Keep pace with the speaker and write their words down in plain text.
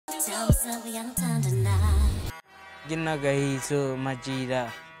Uyangthanda. Kagiso majida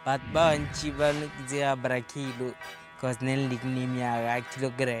but chiban zia brakilo cause nel lignimia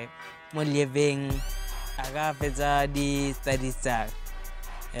kilogram mo living aga feza di study star.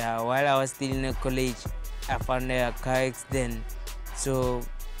 Yeah, while I was still in college I found a car accident, so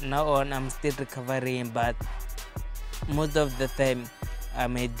now on I'm still recovering, but most of the time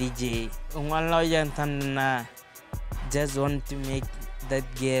I'm a DJ. Uyangthanda just want to make that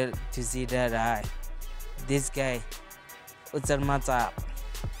girl to see that this guy utsal matsa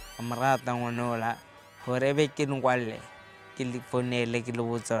amrata ngonola horebe ke ngwale ke le fonele ke le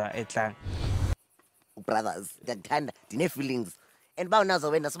botsa etlang. Brothers, Uyangthanda, dine feelings. And by now,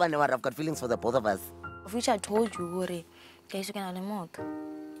 when I've got feelings for the both of us. Of which I told you, Kagiso can remote.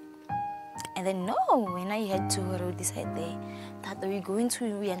 And then no, when I had to decide there that we're going to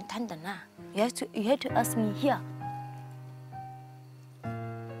Uyangthanda now. You had to ask me here.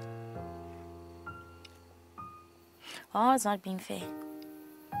 Oh, it's not being fair.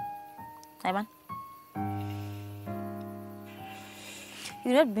 Ivan,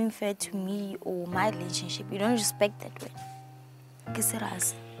 you're not being fair to me or my relationship. You don't respect that way.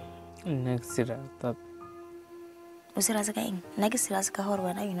 Kisiras. Next year, that. Usiras kaing. Nakisiras kahor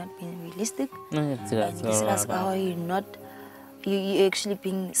wana you're not being realistic. No, Kisiras kahor you're actually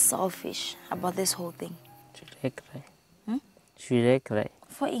being selfish about this whole thing. Should I cry?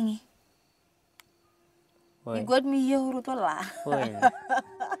 For Ingi. You got me here, Rutola.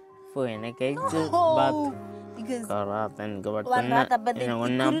 Fine, okay, but because karat and go but papa Papa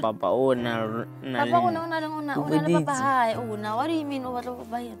Papa, what do you mean over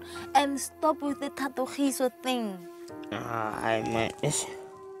Papa? And stop with the Kagiso thing. I might.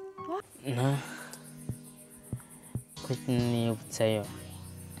 No. Question you say.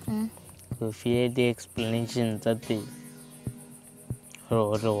 To fear the explanation that the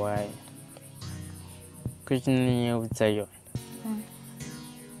why. Question you say.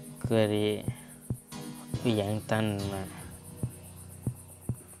 Kari Uyangthanda.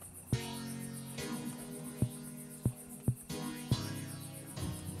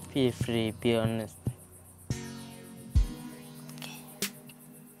 Be free, be honest. Okay.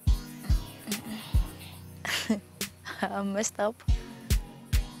 I messed up.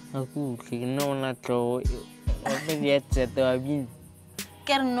 Aku kena nak kau. Apa dia cerita abin?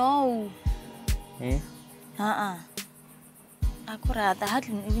 No. Eh? I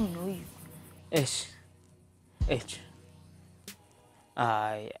hardly even know you.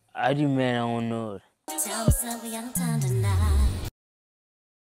 I remember. Uyangthanda.